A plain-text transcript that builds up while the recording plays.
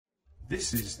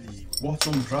This is the What's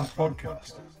on Draught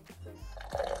podcast.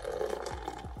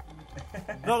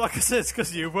 No, like I said, it's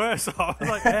because you were, so I was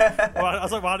like, yeah. I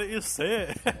was like, why didn't you say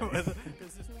it?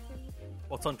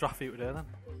 What's on Draught today then?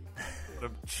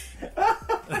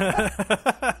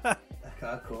 I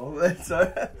can't call it,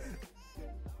 so...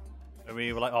 And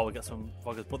we were like, oh, we'll get some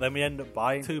vodkas. But then we ended up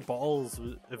buying 2 bottles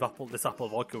of this apple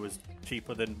vodka was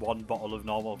cheaper than 1 bottle of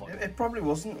normal vodka. It probably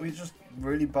wasn't. We were just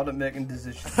really bad at making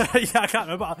decisions. Yeah, I can't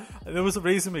remember. There was a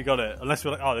reason we got it, unless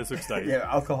we were like, oh, this looks nice. Yeah,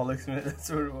 alcoholics, mate. That's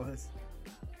what it was.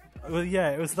 Well,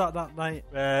 yeah, it was that night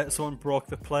someone broke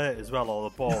the plate as well, or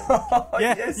the bowl.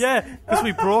 Yeah, Yes. yeah, because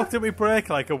we break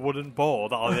like a wooden bowl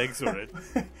that all the eggs were in.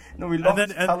 No, we locked then-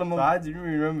 Callum up. Do you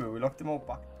remember? We locked him all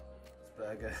back.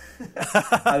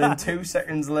 And then 2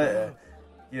 seconds later,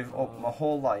 you've up my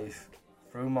whole life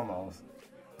through my mouth,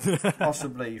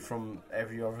 possibly from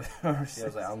every other. I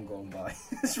was like, I'm going by.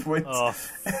 Switch. Oh,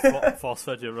 force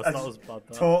fed you, Russ. That was bad.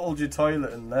 That. Totaled your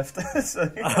toilet and left. So,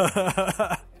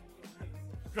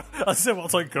 I said,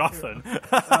 what's on Grafton?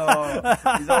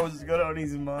 he's always got it on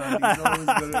his mind. He's always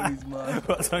got it on his mind.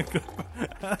 What's on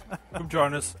Grafton? Come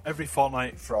join us every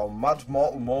fortnight. From mad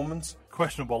mortal moments,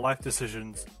 Questionable life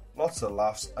decisions. lots of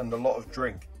laughs, and a lot of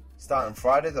drink. Starting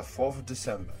Friday the 4th of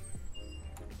December.